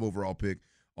number 12 overall pick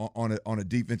on a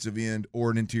defensive end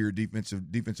or an interior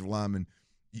defensive lineman.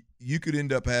 You could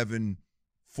end up having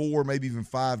 4, maybe even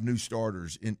 5 new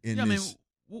starters in this. I mean,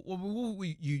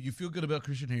 you feel good about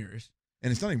Christian Harris, and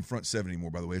it's not even front 7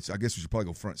 anymore. By the way, I guess we should probably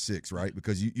go front 6, right?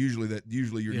 Because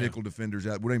usually your nickel defenders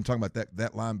out. We're not even talking about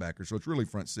that linebacker, so it's really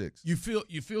front 6. You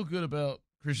feel good about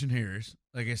Christian Harris,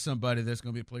 like as somebody that's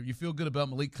going to be a player. You feel good about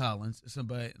Malik Collins,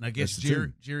 somebody, and I guess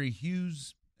Jerry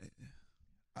Hughes.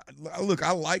 Look,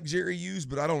 I like Jerry Hughes,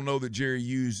 but I don't know that Jerry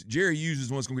Hughes is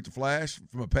the one that's going to get the flash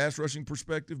from a pass rushing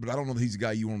perspective, but I don't know that he's the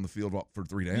guy you want on the field for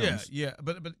 3 downs. Yeah,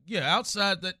 but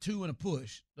outside that 2 and a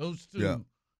push, those 2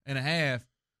 and a half,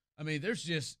 I mean, there's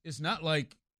just – it's not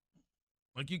like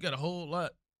you got a whole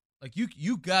lot. Like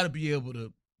you got to be able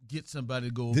to get somebody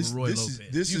to go over Roy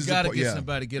Lopez. You got to get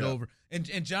somebody to get over. And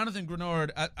Jonathan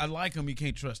Grenard, I like him. You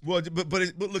can't trust him. Well, but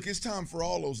look, it's time for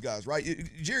all those guys, right?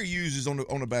 Jerry Hughes is on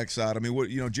the backside. I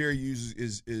mean, Jerry Hughes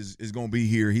is going to be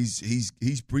here. He's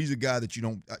a guy that you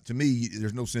don't. To me,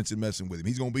 there's no sense in messing with him.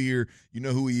 He's going to be here. You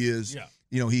know who he is. Yeah.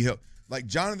 He helped. Like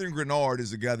Jonathan Grenard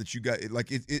is a guy that you got.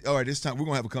 Like all right, this time we're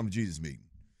going to have a come to Jesus meeting.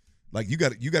 Like you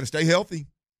got to stay healthy.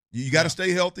 You got to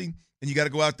stay healthy, and you got to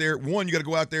go out there. One, you got to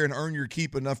go out there and earn your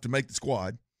keep enough to make the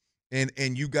squad.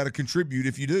 And you got to contribute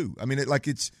if you do. I mean,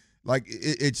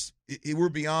 we're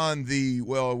beyond you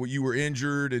were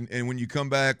injured and when you come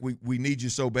back, we need you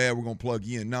so bad we're going to plug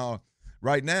you in. Now,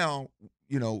 right now,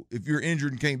 if you're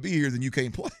injured and can't be here, then you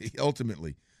can't play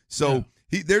ultimately. So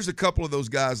there's a couple of those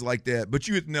guys like that. But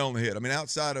you hit the nail on the head. I mean,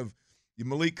 outside of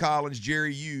Malik Collins,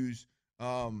 Jerry Hughes,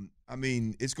 I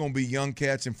mean, it's going to be young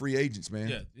cats and free agents,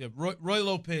 man. Yeah. Roy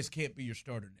Lopez can't be your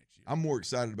starter next year. I'm more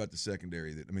excited about the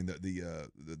secondary.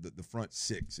 The front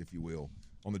 6, if you will,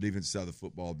 on the defensive side of the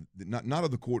football. Not other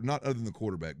than the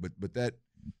quarterback, but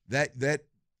that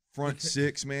front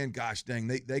 6, man. Gosh dang,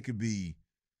 they could be.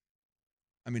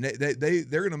 I mean, they're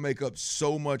going to make up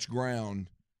so much ground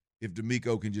if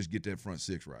DeMeco can just get that front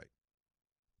 6 right.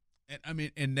 And I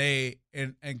mean,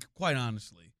 and quite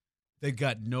honestly, they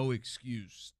got no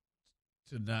excuse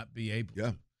to not be able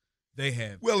to. They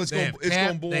have. Well, it's going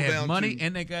to boil down to money,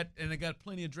 and they got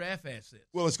plenty of draft assets.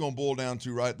 Well, it's going to boil down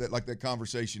to that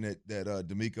conversation that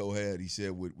DeMeco had. He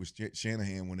said with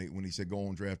Shanahan when he said go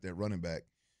on draft that running back.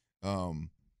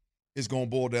 It's going to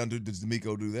boil down to, does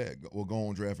DeMeco do that? Well, go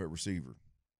on draft that receiver.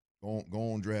 Go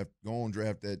on draft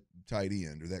that tight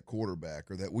end or that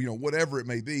quarterback or that whatever it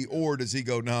may be. Or does he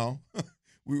go, no,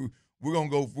 we're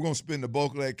gonna spend the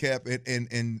bulk of that cap and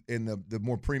the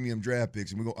more premium draft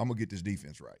picks, and I'm gonna get this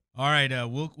defense right. All right,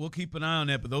 we'll keep an eye on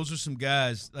that. But those are some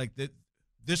guys like that.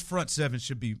 This front 7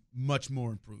 should be much more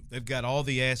improved. They've got all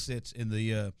the assets and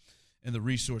the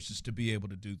resources to be able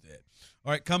to do that.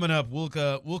 All right, coming up,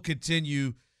 we'll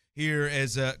continue here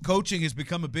as coaching has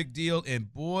become a big deal,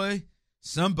 and boy,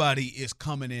 somebody is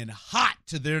coming in hot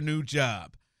to their new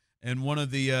job. And one of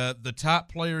the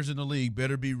top players in the league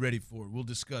better be ready for it. We'll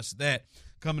discuss that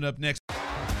coming up next.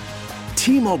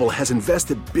 T-Mobile has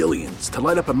invested billions to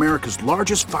light up America's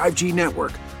largest 5G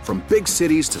network, from big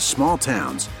cities to small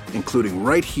towns, including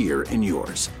right here in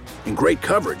yours. And great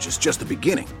coverage is just the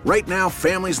beginning. Right now,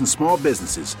 families and small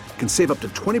businesses can save up to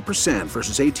 20%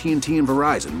 versus AT&T and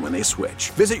Verizon when they switch.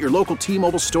 Visit your local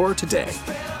T-Mobile store today.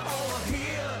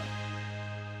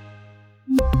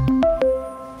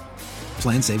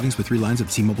 Plan savings with 3 lines of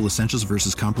T-Mobile Essentials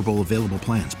versus comparable available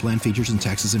plans. Plan features and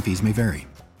taxes and fees may vary.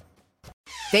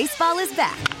 Baseball is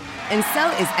back, and so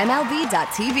is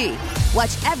MLB.tv.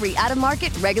 Watch every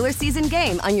out-of-market regular season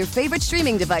game on your favorite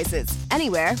streaming devices,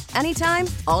 anywhere, anytime,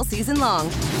 all season long.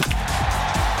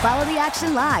 Follow the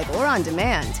action live or on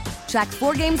demand. Track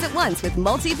 4 games at once with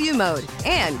multi-view mode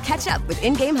and catch up with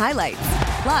in-game highlights.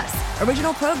 Plus,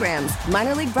 original programs,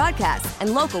 minor league broadcasts,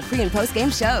 and local pre- and post-game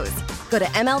shows. Go to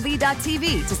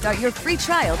MLB.tv to start your free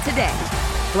trial today.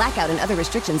 Blackout and other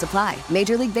restrictions apply.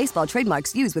 Major League Baseball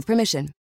trademarks used with permission.